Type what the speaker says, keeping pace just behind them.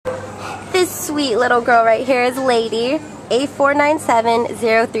This sweet little girl right here is Lady,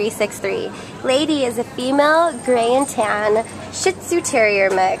 A4970363. Lady is a female gray and tan Shih Tzu Terrier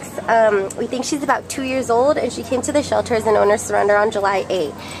mix. We think she's about 2 years old, and she came to the shelter as an owner surrender on July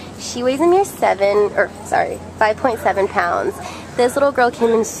 8. She weighs a mere 5.7 pounds. This little girl came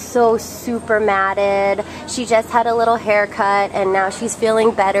in so super matted. She just had a little haircut, and now she's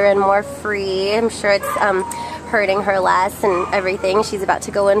feeling better and more free. I'm sure it's hurting her less and everything. She's about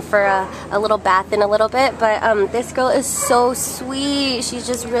to go in for a little bath in a little bit, but this girl is so sweet. She's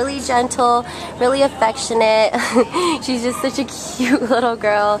just really gentle, really affectionate. She's just such a cute little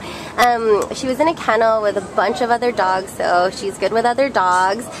girl. She was in a kennel with a bunch of other dogs, so she's good with other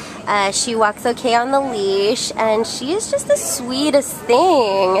dogs. She walks okay on the leash, and she is just the sweetest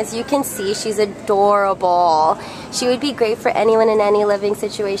thing. As you can see, she's adorable. She would be great for anyone in any living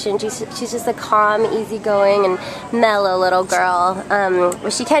situation. She's just a calm, easygoing, and mellow little girl.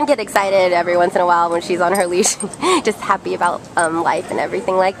 She can get excited every once in a while when she's on her leash, just happy about life and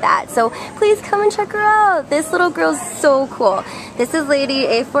everything like that. So please come and check her out. This little girl's so cool. This is Lady,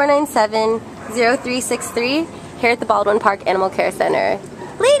 A4970363, here at the Baldwin Park Animal Care Center.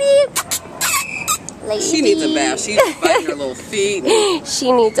 Lady! She needs a bath. She's biting her little feet.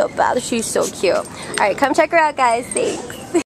 She needs a bath. She's so cute. Alright, come check her out, guys. Thanks.